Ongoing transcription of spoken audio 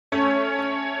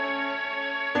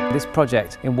This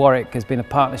project in Warwick has been a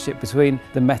partnership between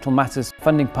the MetalMatters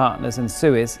funding partners and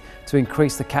Suez to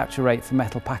increase the capture rate for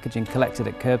metal packaging collected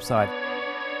at curbside.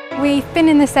 We've been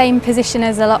in the same position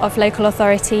as a lot of local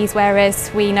authorities,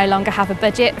 whereas we no longer have a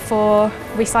budget for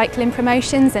recycling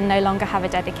promotions and no longer have a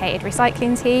dedicated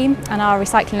recycling team, and our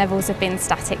recycling levels have been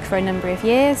static for a number of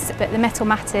years. But the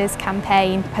MetalMatters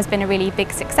campaign has been a really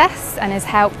big success and has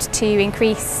helped to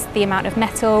increase the amount of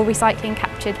metal recycling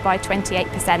captured by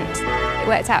 28%. It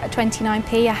worked out at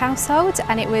 29p a household,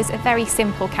 and it was a very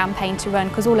simple campaign to run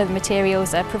because all of the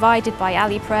materials are provided by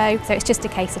AliPro, so it's just a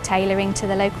case of tailoring to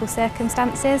the local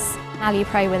circumstances.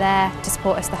 AliPro were there to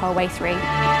support us the whole way through.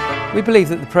 We believe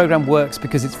that the programme works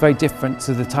because it's very different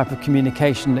to the type of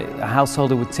communication that a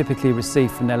householder would typically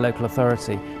receive from their local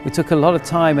authority. We took a lot of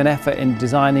time and effort in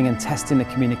designing and testing the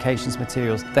communications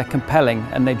materials. They're compelling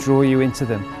and they draw you into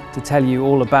them to tell you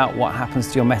all about what happens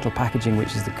to your metal packaging,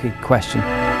 which is the key question.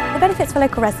 The benefits for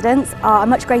local residents are a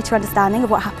much greater understanding of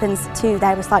what happens to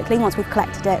their recycling once we've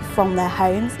collected it from their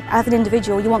homes. As an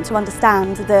individual, you want to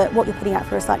understand that what you're putting out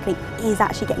for recycling is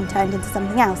actually getting turned into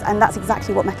something else, and that's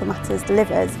exactly what MetalMatters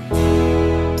delivers.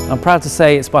 I'm proud to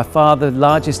say it's by far the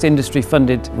largest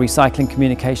industry-funded recycling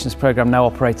communications programme now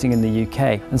operating in the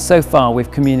UK. And so far we've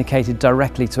communicated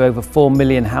directly to over 4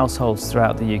 million households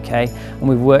throughout the UK, and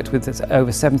we've worked with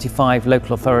over 75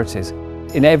 local authorities.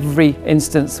 In every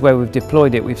instance where we've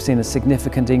deployed it, we've seen a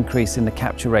significant increase in the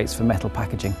capture rates for metal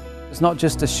packaging. It's not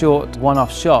just a short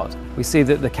one-off shot. We see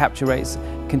that the capture rates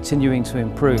continuing to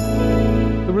improve.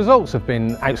 The results have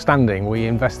been outstanding. We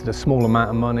invested a small amount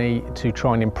of money to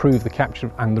try and improve the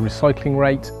capture and the recycling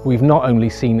rate. We've not only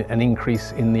seen an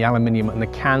increase in the aluminium and the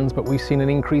cans, but we've seen an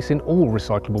increase in all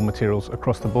recyclable materials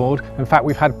across the board. In fact,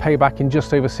 we've had payback in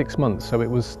just over 6 months, so it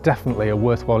was definitely a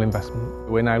worthwhile investment.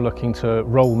 We're now looking to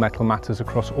roll MetalMatters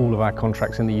across all of our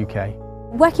contracts in the UK.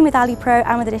 Working with AliPro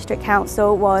and with the District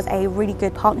Council was a really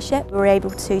good partnership. We were able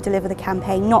to deliver the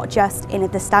campaign not just in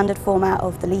the standard format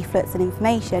of the leaflets and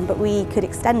information, but we could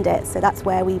extend it, so that's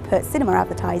where we put cinema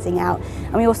advertising out,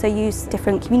 and we also used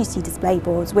different community display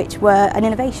boards, which were an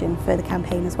innovation for the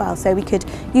campaign as well, so we could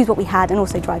use what we had and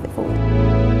also drive it forward.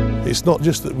 It's not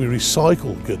just that we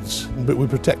recycle goods, but we're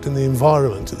protecting the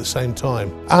environment at the same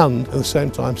time, and at the same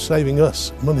time saving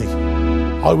us money.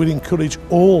 I would encourage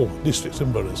all districts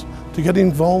and boroughs to get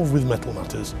involved with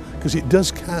MetalMatters because it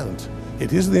does count.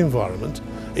 It is the environment,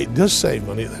 it does save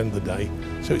money at the end of the day,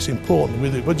 so it's important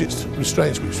with the budget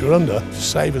restraints which we're under to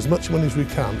save as much money as we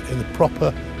can in the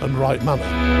proper and right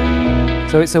manner.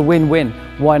 So it's a win-win.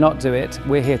 Why not do it?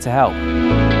 We're here to help.